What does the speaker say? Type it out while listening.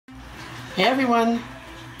Hey everyone,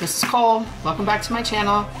 this is Cole. Welcome back to my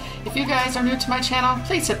channel. If you guys are new to my channel,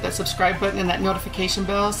 please hit that subscribe button and that notification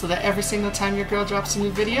bell so that every single time your girl drops a new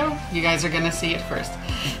video, you guys are gonna see it first.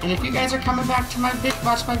 And if you guys are coming back to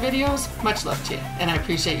watch my videos, much love to you, and I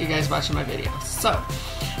appreciate you guys watching my videos. So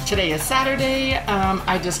today is Saturday.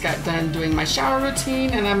 I just got done doing my shower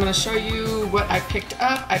routine, and I'm gonna show you what I picked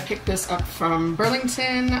up. I picked this up from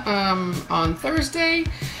Burlington on Thursday.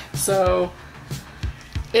 So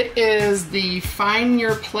it is the Find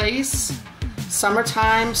Your Place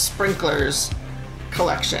Summertime Sprinklers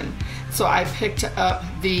collection. So I picked up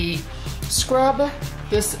the scrub.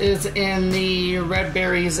 This is in the red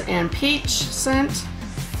berries and peach scent.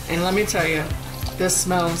 And let me tell you, this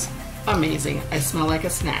smells amazing. I smell like a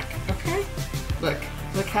snack, okay? Look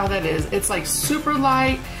how that is. It's like super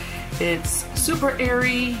light, it's super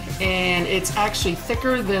airy, and it's actually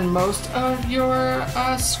thicker than most of your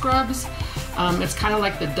scrubs. It's kind of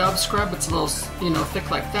like the Dove scrub. It's a little,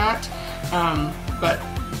 thick like that. But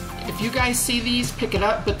if you guys see these, pick it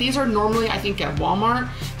up. But these are normally, I think, at Walmart.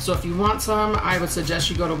 So if you want some, I would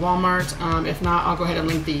suggest you go to Walmart. If not, I'll go ahead and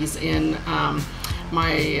link these in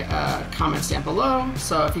my comments down below.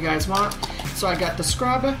 So if you guys want. So I got the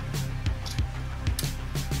scrub.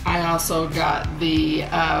 I also got the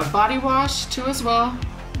body wash too as well.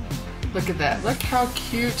 Look at that. Look how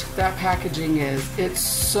cute that packaging is. It's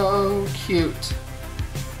so cute.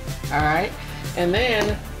 Alright. And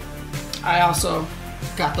then I also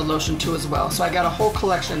got the lotion too as well. So I got a whole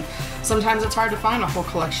collection. Sometimes it's hard to find a whole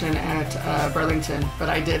collection at Burlington, but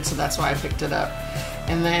I did, so that's why I picked it up.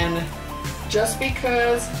 And then just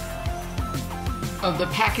because of the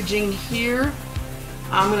packaging here,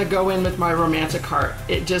 I'm going to go in with my Romantic Heart.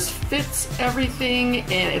 It just fits everything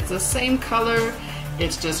and it's the same color.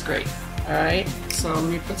 It's just great. Alright, so let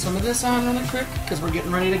me put some of this on really quick because we're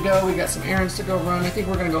getting ready to go. We got some errands to go run. I think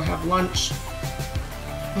we're going to go have lunch.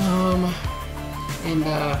 I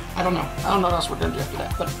don't know. I don't know what else we're going to do after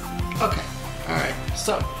that, but okay. Alright,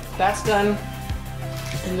 so that's done.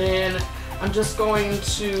 And then I'm just going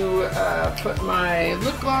to put my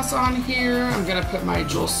lip gloss on here. I'm going to put my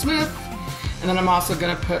Joel Smith. And then I'm also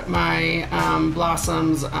going to put my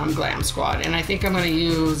Blossoms Glam Squad. And I think I'm going to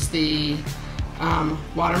use the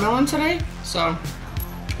watermelon today. So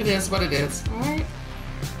it is what it is. Alright.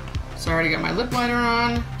 So I already got my lip liner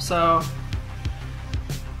on. So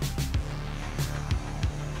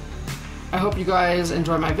I hope you guys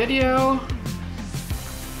enjoy my video.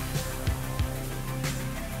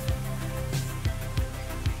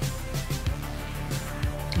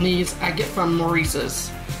 These I get from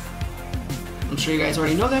Maurice's. I'm sure you guys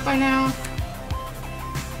already know that by now.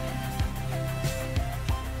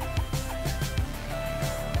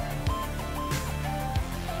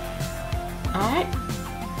 Alright.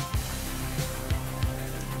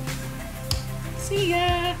 See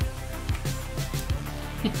ya!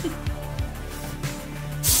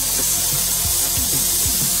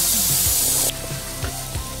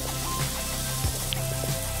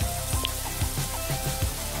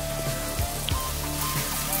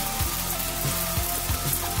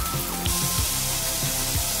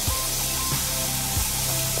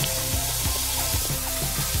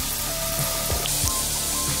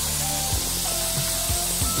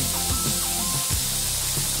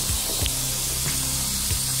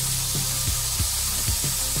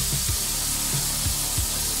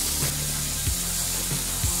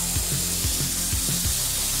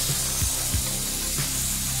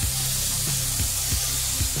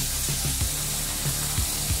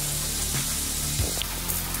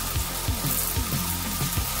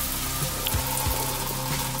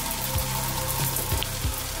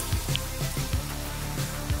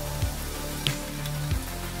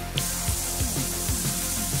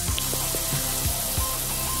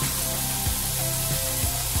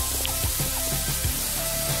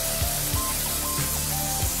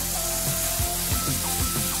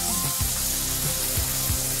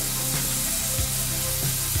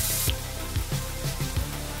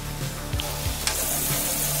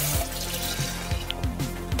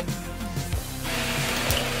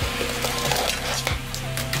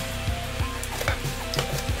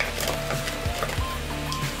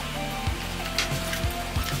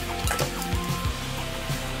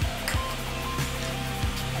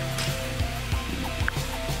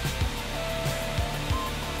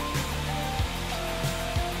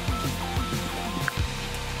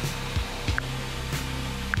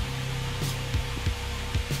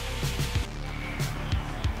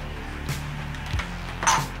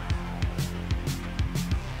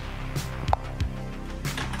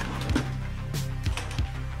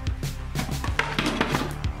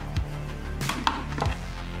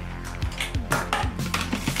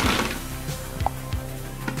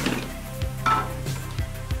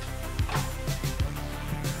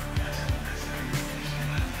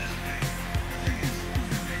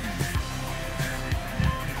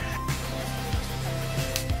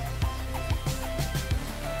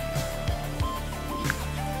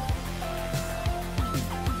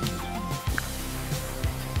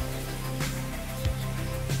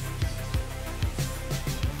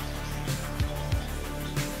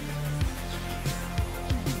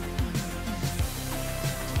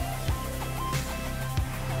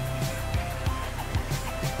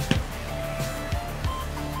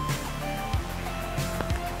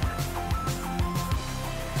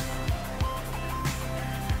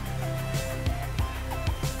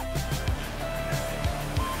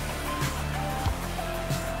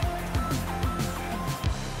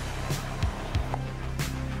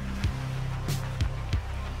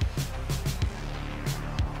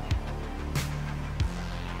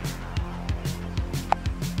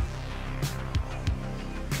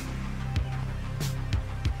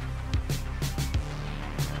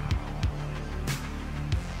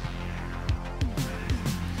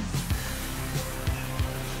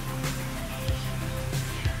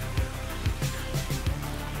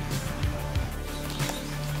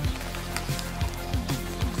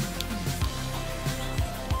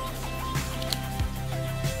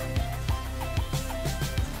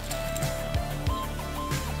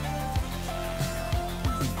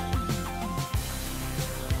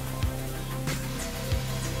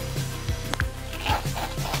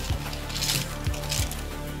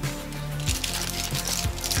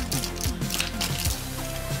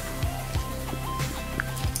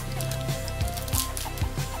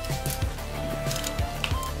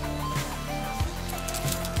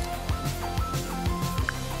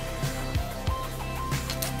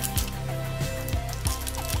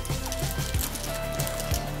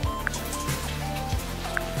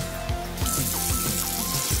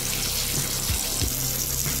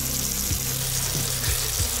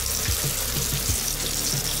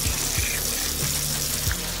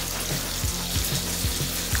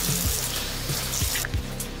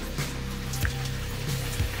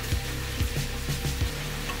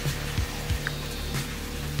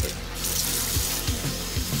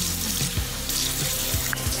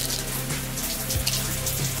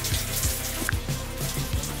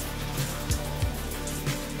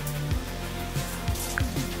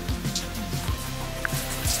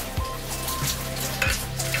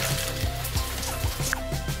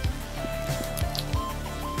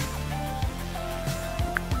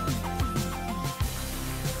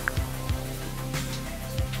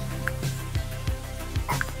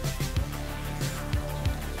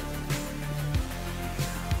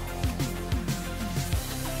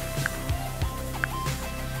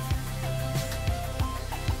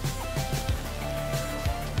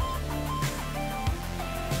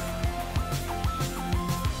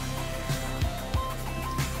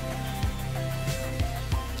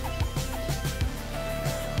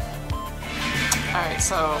 Alright,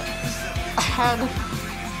 so I had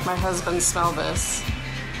my husband smell this.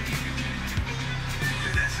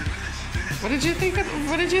 What did you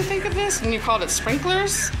think of this? And you called it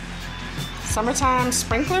sprinklers? Summertime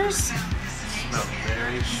sprinklers? Smelled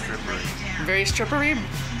very strippery. Very strippery?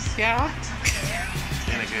 Yeah?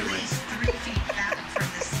 In a good way.